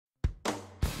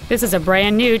This is a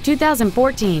brand new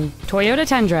 2014 Toyota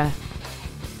Tundra.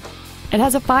 It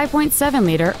has a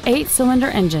 5.7-liter 8-cylinder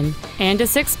engine and a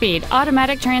 6-speed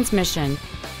automatic transmission.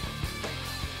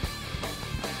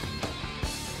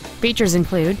 Features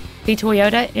include the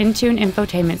Toyota Entune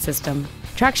infotainment system,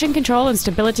 traction control and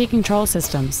stability control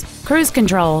systems, cruise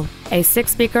control, a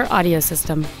 6-speaker audio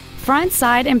system, front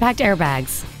side impact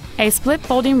airbags, a split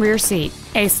folding rear seat,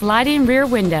 a sliding rear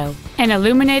window, an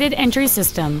illuminated entry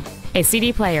system, a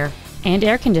CD player, and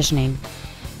air conditioning.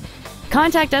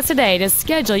 Contact us today to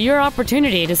schedule your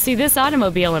opportunity to see this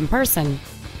automobile in person.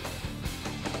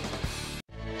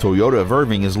 Toyota of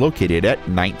Irving is located at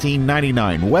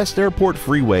 1999 West Airport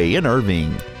Freeway in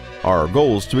Irving. Our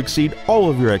goal is to exceed all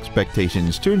of your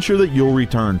expectations to ensure that you'll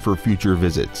return for future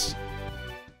visits.